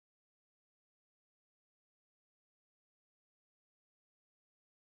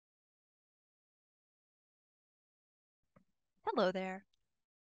Hello there.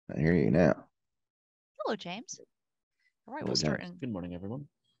 I hear you now. Hello, James. All right, Hello, James. Good morning, everyone.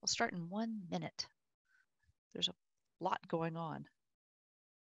 we'll start in 1 minute. There's a lot going on.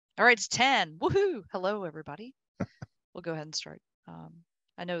 All right, it's 10. Woohoo! Hello, everybody. We'll go ahead and start.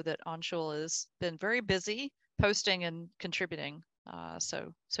 I know that Anshul has been very busy posting and contributing.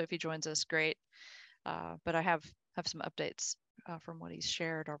 So if he joins us, great. But I have some updates from what he's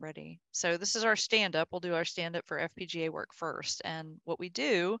shared already. So this is our stand-up. We'll do our stand-up for FPGA work first. And what we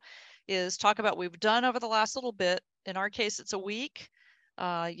do is talk about what we've done over the last little bit. In our case, it's a week.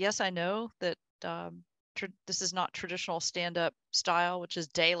 Yes, I know that this is not traditional stand-up style, which is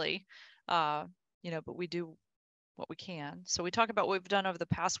daily, but we do what we can. So we talk about what we've done over the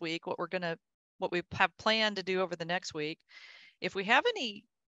past week, what we have planned to do over the next week. If we have any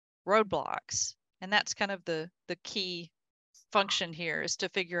roadblocks, and that's kind of the key function here, is to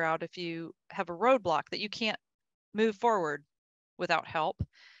figure out if you have a roadblock that you can't move forward without help.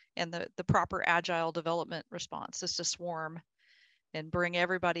 And the proper agile development response is to swarm and bring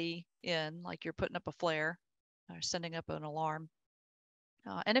everybody in like you're putting up a flare or sending up an alarm.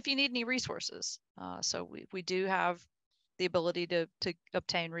 And if you need any resources, so we do have the ability to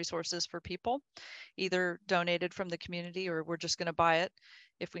obtain resources for people, either donated from the community or we're just going to buy it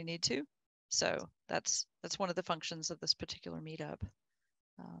if we need to. So that's one of the functions of this particular meetup.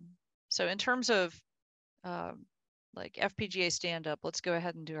 So in terms of like FPGA stand up, let's go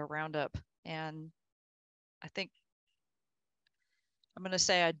ahead and do a roundup. And I think I'm going to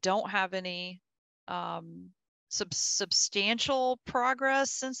say I don't have any substantial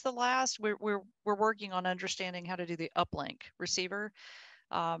progress since the last. We're working on understanding how to do the uplink receiver,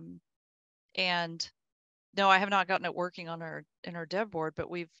 and no, I have not gotten it working on in our dev board, but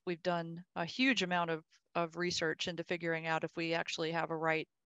we've done a huge amount of research into figuring out if we actually have a right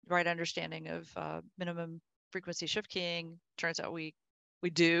understanding of minimum frequency shift keying. Turns out we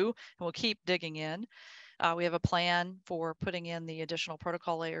do, and we'll keep digging in. We have a plan for putting in the additional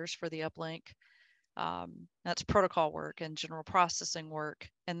protocol layers for the uplink. That's protocol work and general processing work,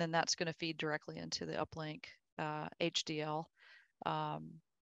 and then that's going to feed directly into the uplink HDL.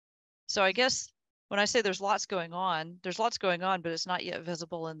 So I guess when I say there's lots going on, but it's not yet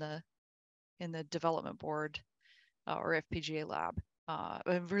visible in the development board or FPGA lab.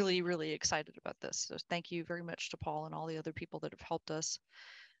 I'm really, really excited about this. So thank you very much to Paul and all the other people that have helped us.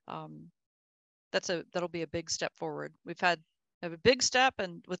 That'll be a big step forward. We have a big step,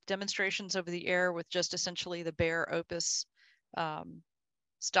 and with demonstrations over the air with just essentially the bare Opus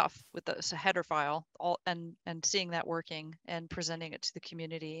stuff with the header file, and seeing that working and presenting it to the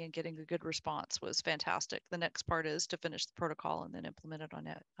community and getting a good response was fantastic. The next part is to finish the protocol and then implement it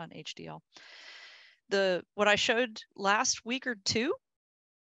on HDL. What I showed last week or two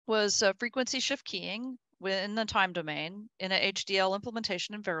was frequency shift keying in the time domain in a HDL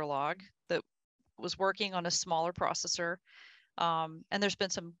implementation in Verilog that was working on a smaller processor. And there's been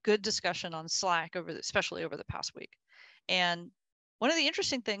some good discussion on Slack especially over the past week. And one of the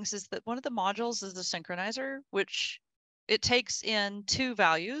interesting things is that one of the modules is the synchronizer, which it takes in two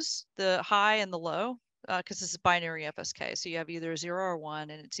values, the high and the low, because this is binary FSK. So you have either 0 or 1,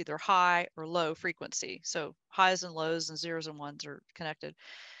 and it's either high or low frequency. So highs and lows and zeros and ones are connected.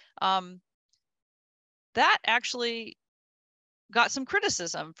 That actually got some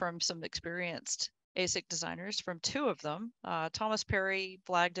criticism from some experienced ASIC designers, from two of them. Thomas Perry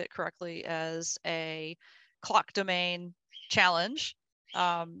flagged it correctly as a clock domain challenge,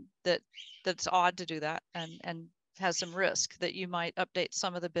 that's odd to do that, and has some risk that you might update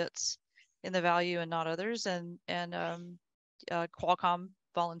some of the bits in the value and not others. And Qualcomm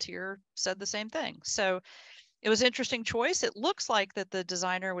volunteer said the same thing. So it was an interesting choice. It looks like that the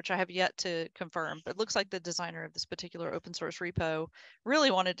designer, which I have yet to confirm, but it looks like the designer of this particular open source repo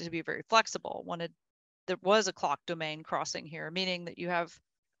really wanted it to be very flexible, there was a clock domain crossing here, meaning that you have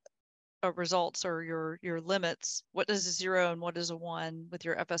results or your limits. What is a 0 and what is a 1 with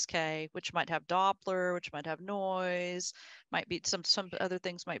your FSK, which might have Doppler, which might have noise, might be some other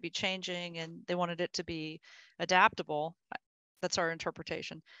things might be changing, and they wanted it to be adaptable. That's our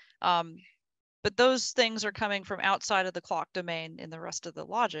interpretation. But those things are coming from outside of the clock domain in the rest of the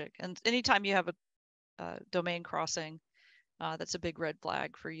logic. And anytime you have a domain crossing, that's a big red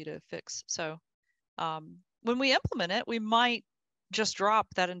flag for you to fix. So when we implement it, we might just drop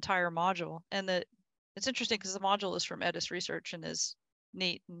that entire module. And it's interesting because the module is from Edis Research and is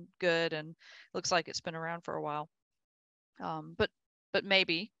neat and good, and looks like it's been around for a while. But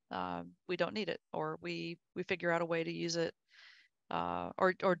maybe we don't need it, or we figure out a way to use it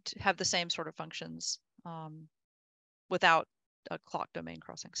or to have the same sort of functions without a clock domain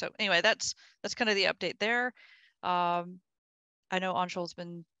crossing. So anyway, that's kind of the update there. I know Anshul's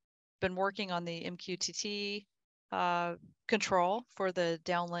been working on the MQTT control for the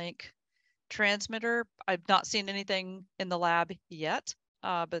downlink transmitter. I've not seen anything in the lab yet,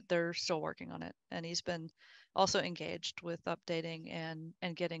 but they're still working on it. And he's been also engaged with updating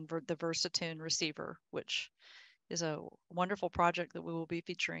and getting the Versatune receiver, which is a wonderful project that we will be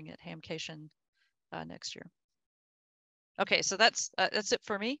featuring at Hamcation next year. Okay, so that's it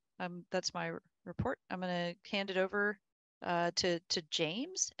for me. That's my report. I'm going to hand it over to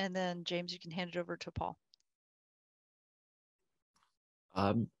James, and then James, you can hand it over to Paul.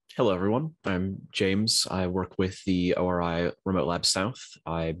 Hello, everyone. I'm James. I work with the ORI Remote Lab South.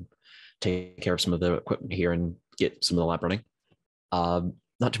 I take care of some of the equipment here and get some of the lab running.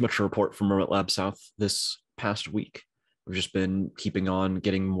 Not too much to report from Remote Lab South this past week. We've just been keeping on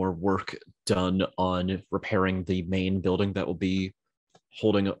getting more work done on repairing the main building that will be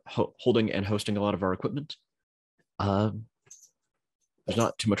holding and hosting a lot of our equipment. There's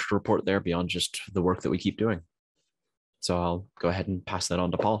not too much to report there beyond just the work that we keep doing. So I'll go ahead and pass that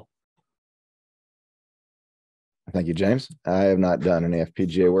on to Paul. Thank you, James. I have not done any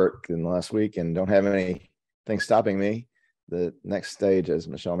FPGA work in the last week and don't have anything stopping me. The next stage, as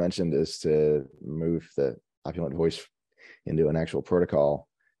Michelle mentioned, is to move the opulent voice into an actual protocol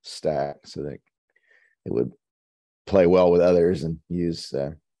stack so that it would play well with others and use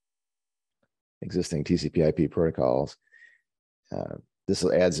existing TCP/IP protocols. This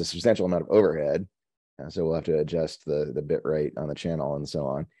adds a substantial amount of overhead, so we'll have to adjust the bit rate on the channel and so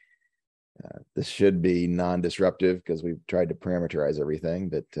on. This should be non-disruptive because we've tried to parameterize everything,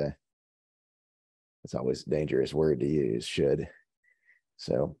 but it's always a dangerous word to use, should.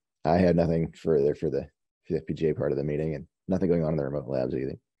 So I had nothing further for the FPGA part of the meeting, and nothing going on in the remote labs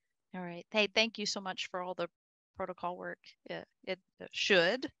either. All right. Hey, thank you so much for all the protocol work. It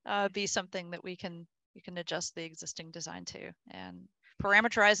should be something that we can adjust the existing design to, and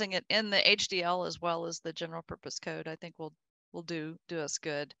parameterizing it in the HDL as well as the general purpose code, I think will do us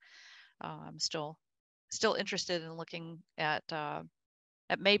good. I'm still interested in looking at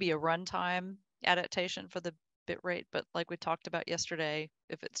maybe a runtime adaptation for the bit rate, but like we talked about yesterday,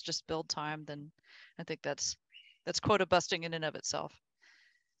 if it's just build time, then I think that's quota busting in and of itself.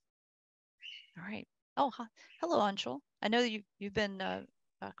 All right. Oh, hello, Anshul. I know you've been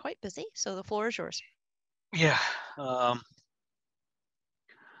quite busy, so the floor is yours. Yeah.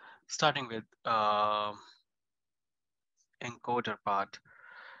 Starting with encoder part.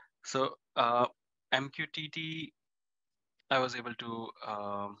 So MQTT, I was able to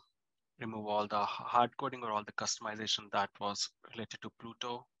remove all the hard coding or all the customization that was related to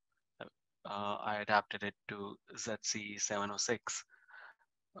Pluto. I adapted it to ZC706,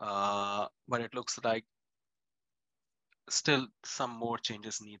 but it looks like still some more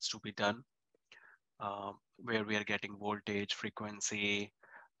changes needs to be done, where we are getting voltage, frequency,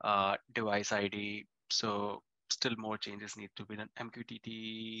 device ID. So still more changes need to be done.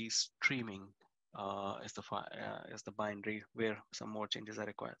 MQTT streaming is the binary where some more changes are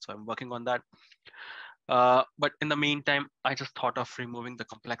required. So I'm working on that. But in the meantime, I just thought of removing the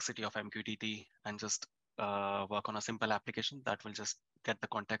complexity of MQTT and just work on a simple application that will just get the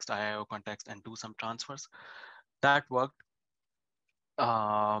context, IIO context, and do some transfers. That worked.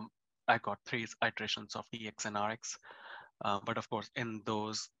 I got 3 iterations of DX and RX, but of course, in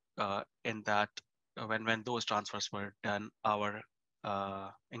those, when those transfers were done, our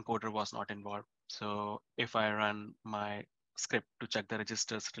encoder was not involved. So if I run my script to check the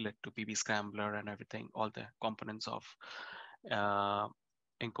registers related to PB scrambler and everything, all the components of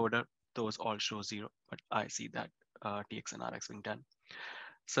encoder, those all show 0, but I see that TX and RX being done.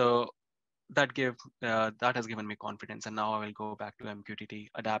 So that has given me confidence, and now I will go back to MQTT,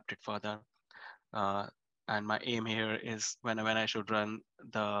 adapt it further. And my aim here is when I should run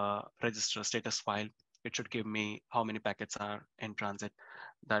the register status file, it should give me how many packets are in transit.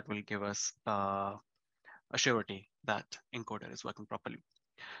 That will give us a surety that encoder is working properly.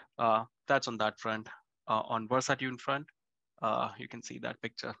 That's on that front. On Versatune front, you can see that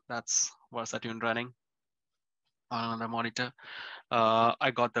picture. That's Versatune running on the monitor.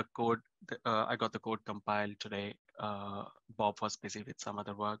 I got the code. I got the code compiled today. Bob was busy with some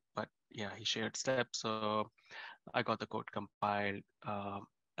other work, but yeah, he shared steps. So I got the code compiled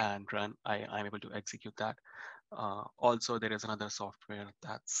and run. I'm able to execute that. Also, there is another software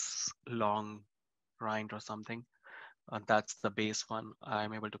that's long rind or something. That's the base one.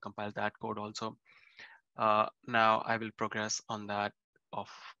 I'm able to compile that code also. Now I will progress on that of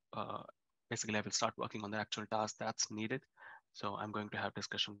basically I will start working on the actual task that's needed. So I'm going to have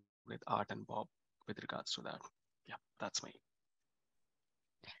discussion with Art and Bob with regards to that. Yeah, that's me.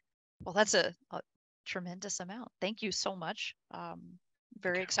 Well, that's a tremendous amount. Thank you so much.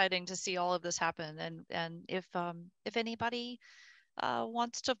 Very exciting to see all of this happen. And if anybody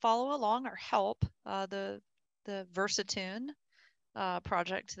wants to follow along or help the Versatune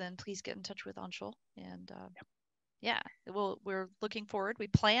project, then please get in touch with Anshul. And yeah, we're looking forward. We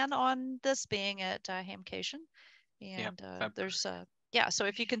plan on this being at Hamcation, and there's yeah. So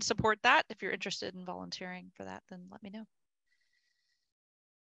if you can support that, if you're interested in volunteering for that, then let me know.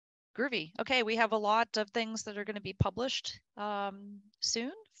 Groovy. Okay, we have a lot of things that are going to be published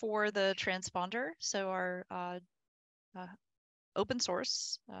soon for the transponder. So our open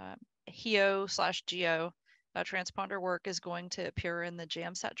source HEO/GEO transponder work is going to appear in the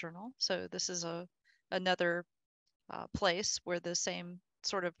JAMSAT journal. So this is another place where the same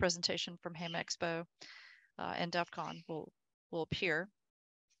sort of presentation from Ham Expo and DEF CON will appear.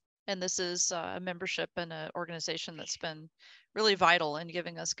 And this is a membership in an organization that's been really vital in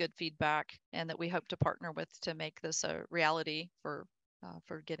giving us good feedback, and that we hope to partner with to make this a reality for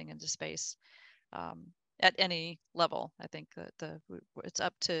getting into space at any level. I think that it's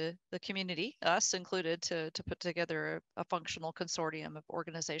up to the community, us included, to put together a functional consortium of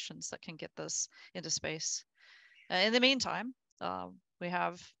organizations that can get this into space. In the meantime, we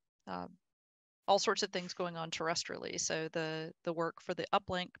have all sorts of things going on terrestrially. So the work for the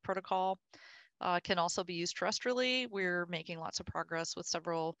uplink protocol can also be used terrestrially. We're making lots of progress with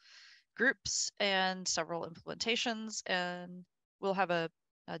several groups and several implementations, and we'll have a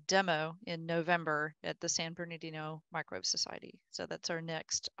demo in November at the San Bernardino Microwave Society. So that's our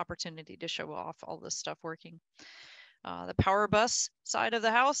next opportunity to show off all this stuff working. The power bus side of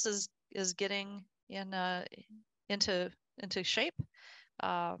the house is getting into shape.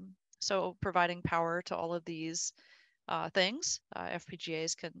 So providing power to all of these things,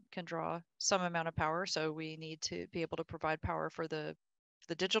 FPGAs can draw some amount of power. So we need to be able to provide power for the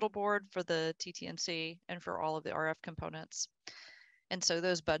digital board, for the TTNC, and for all of the RF components. And so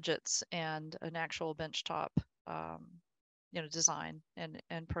those budgets and an actual benchtop, design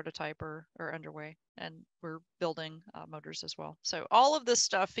and prototype are underway, and we're building motors as well. So all of this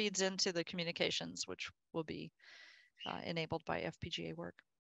stuff feeds into the communications, which will be enabled by FPGA work.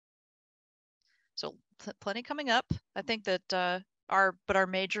 So plenty coming up. I think that our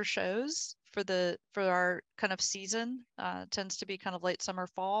major shows for our kind of season tends to be kind of late summer,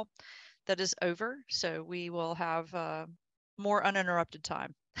 fall. That is over. So we will have more uninterrupted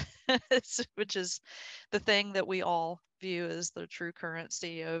time, which is the thing that we all view as the true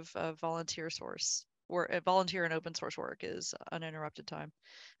currency of volunteer source or volunteer and open source work is uninterrupted time.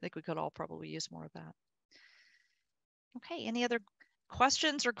 I think we could all probably use more of that. Okay, any other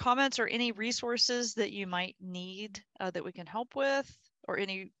questions or comments or any resources that you might need that we can help with, or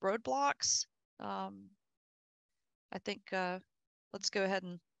any roadblocks? I think let's go ahead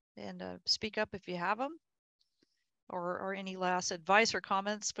and speak up if you have them, or any last advice or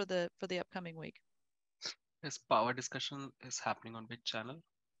comments for the upcoming week. This power discussion is happening on which channel?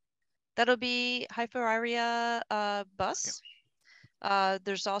 That'll be Hyperaria bus. Okay.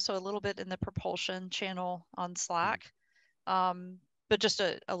 There's also a little bit in the propulsion channel on Slack. But just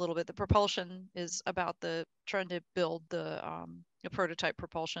a little bit. The propulsion is about trying to build the prototype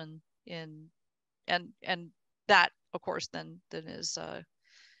propulsion in, and that of course then is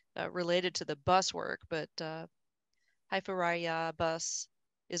related to the bus work. But Hyperaria bus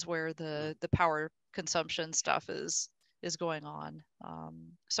is where the power consumption stuff is going on.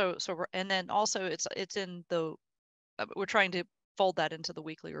 So and then also it's in the we're trying to fold that into the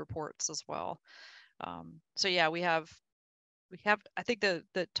weekly reports as well. So yeah, we have. I think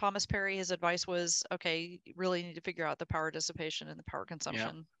that Thomas Perry, his advice was, okay, you really need to figure out the power dissipation and the power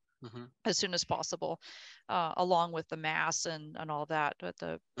consumption as soon as possible, along with the mass and all that. But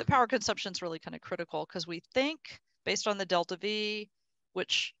the power consumption is really kind of critical, because we think, based on the delta V,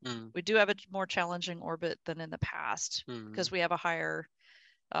 which we do have a more challenging orbit than in the past, because we have a higher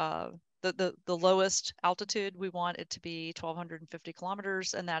the lowest altitude, we want it to be 1,250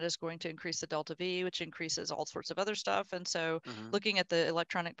 kilometers, and that is going to increase the delta V, which increases all sorts of other stuff. And so looking at the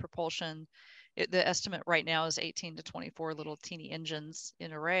electronic propulsion, the estimate right now is 18 to 24 little teeny engines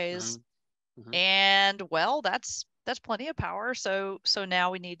in arrays. And well, that's plenty of power. So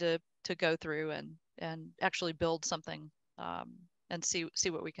now we need to go through and actually build something and see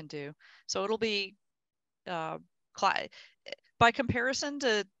what we can do. So it'll be by comparison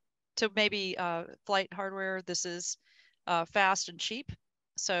to maybe flight hardware, this is fast and cheap.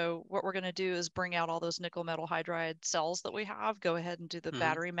 So what we're going to do is bring out all those nickel metal hydride cells that we have, go ahead and do the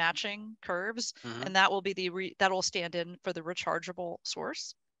battery matching curves, and that will be that'll stand in for the rechargeable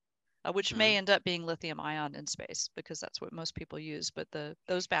source. which may end up being lithium ion in space because that's what most people use. But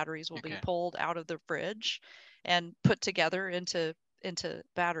those batteries will be pulled out of the fridge and put together into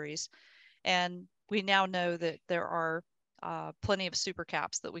batteries. And we now know that there are plenty of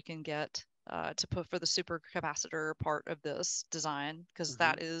supercaps that we can get to put for the supercapacitor part of this design, because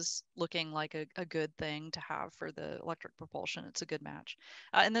that is looking like a good thing to have for the electric propulsion. It's a good match.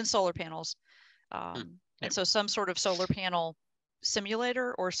 And then solar panels. And so some sort of solar panel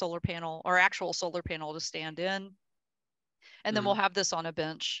simulator or solar panel or actual solar panel to stand in. And then we'll have this on a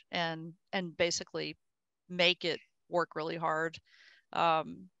bench and basically make it work really hard.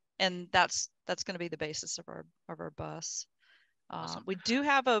 And that's going to be the basis of our bus. Awesome. We do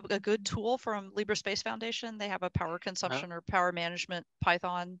have a good tool from Libre Space Foundation. They have a power consumption or power management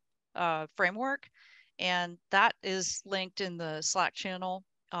Python framework, and that is linked in the Slack channel.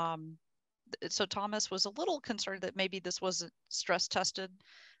 So Thomas was a little concerned that maybe this wasn't stress tested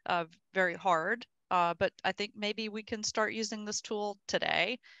very hard, but I think maybe we can start using this tool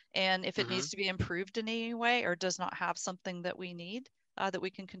today. And if it needs to be improved in any way or does not have something that we need, that we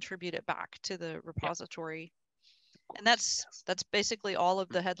can contribute it back to the repository. And that's basically all of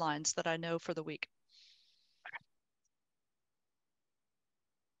the headlines that I know for the week.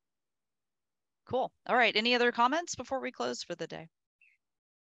 Cool. All right. Any other comments before we close for the day?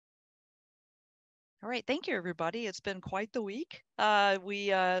 All right. Thank you, everybody. It's been quite the week. We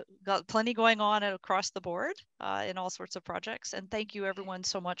got plenty going on across the board in all sorts of projects. And thank you, everyone,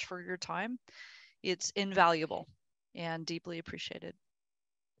 so much for your time. It's invaluable and deeply appreciated.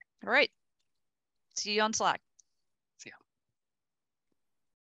 All right. See you on Slack.